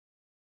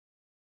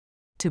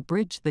to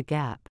bridge the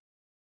gap.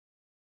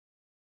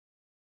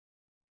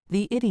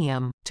 The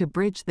idiom, to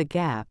bridge the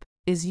gap,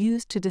 is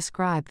used to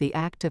describe the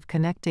act of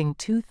connecting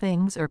two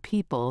things or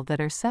people that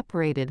are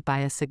separated by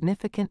a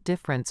significant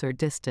difference or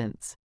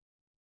distance.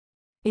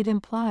 It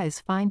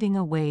implies finding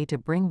a way to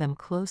bring them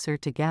closer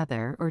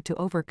together or to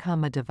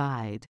overcome a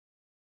divide.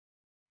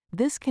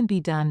 This can be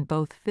done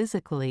both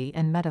physically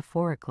and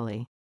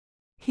metaphorically.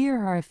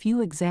 Here are a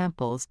few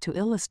examples to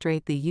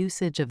illustrate the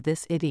usage of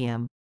this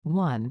idiom.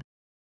 1.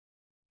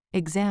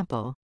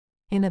 Example.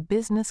 In a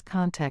business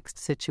context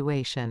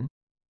situation,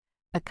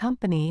 a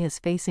company is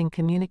facing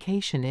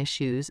communication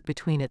issues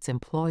between its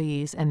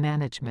employees and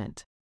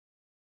management.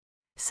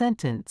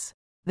 Sentence.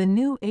 The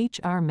new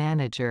HR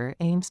manager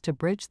aims to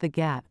bridge the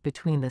gap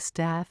between the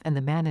staff and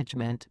the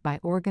management by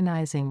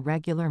organizing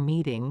regular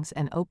meetings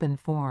and open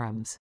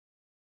forums.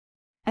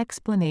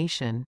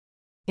 Explanation.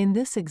 In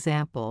this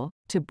example,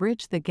 to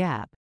bridge the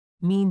gap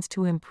means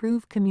to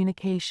improve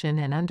communication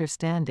and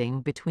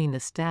understanding between the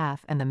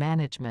staff and the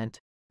management,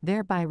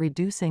 thereby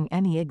reducing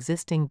any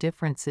existing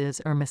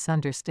differences or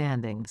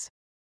misunderstandings.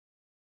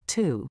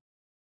 2.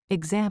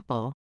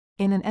 Example.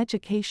 In an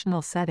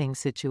educational setting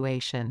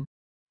situation,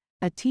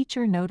 a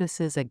teacher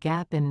notices a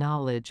gap in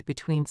knowledge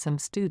between some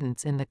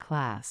students in the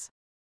class.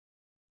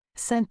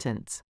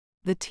 Sentence.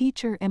 The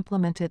teacher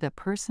implemented a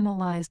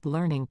personalized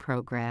learning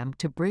program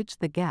to bridge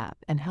the gap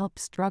and help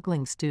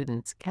struggling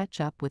students catch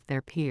up with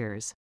their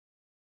peers.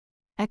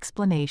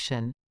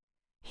 Explanation.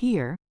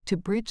 Here, to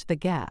bridge the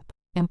gap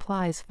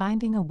implies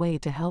finding a way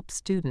to help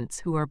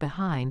students who are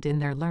behind in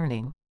their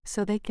learning,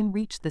 so they can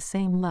reach the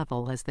same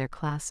level as their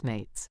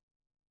classmates.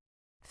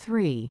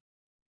 3.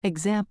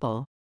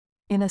 Example.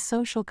 In a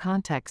social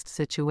context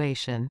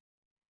situation,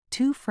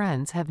 two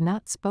friends have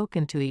not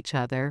spoken to each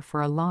other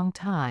for a long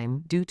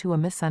time due to a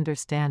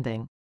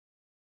misunderstanding.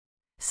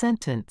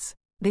 Sentence.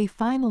 They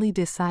finally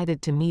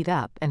decided to meet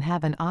up and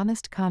have an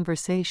honest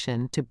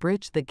conversation to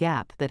bridge the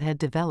gap that had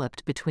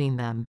developed between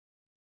them.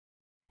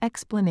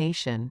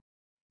 Explanation.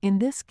 In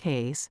this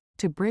case,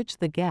 to bridge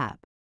the gap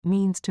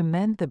means to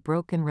mend the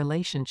broken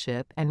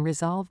relationship and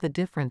resolve the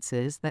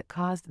differences that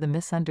caused the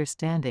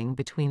misunderstanding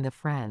between the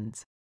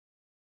friends.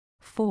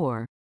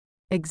 4.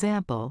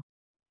 Example.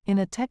 In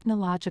a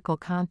technological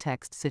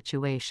context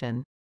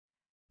situation,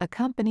 a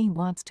company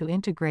wants to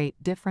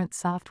integrate different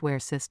software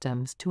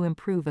systems to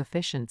improve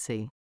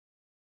efficiency.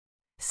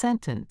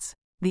 Sentence.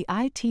 The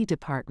IT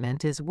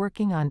department is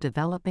working on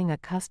developing a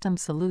custom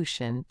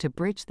solution to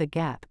bridge the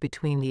gap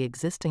between the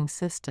existing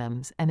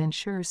systems and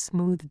ensure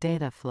smooth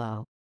data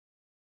flow.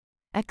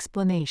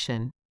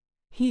 Explanation.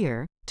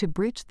 Here, to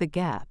bridge the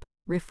gap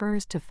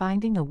refers to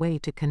finding a way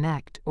to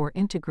connect or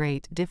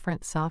integrate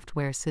different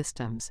software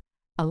systems,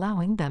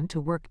 allowing them to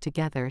work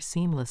together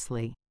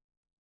seamlessly.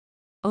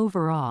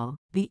 Overall,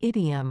 the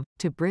idiom,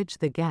 to bridge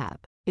the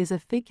gap, is a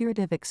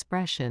figurative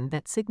expression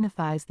that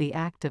signifies the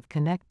act of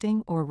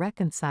connecting or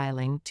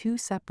reconciling two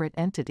separate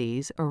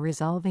entities or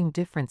resolving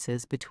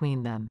differences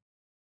between them.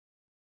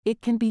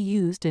 It can be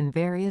used in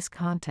various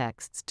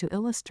contexts to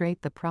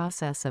illustrate the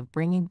process of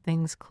bringing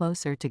things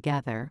closer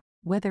together,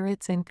 whether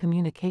it's in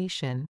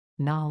communication,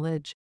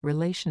 knowledge,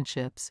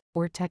 relationships,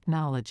 or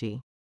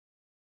technology.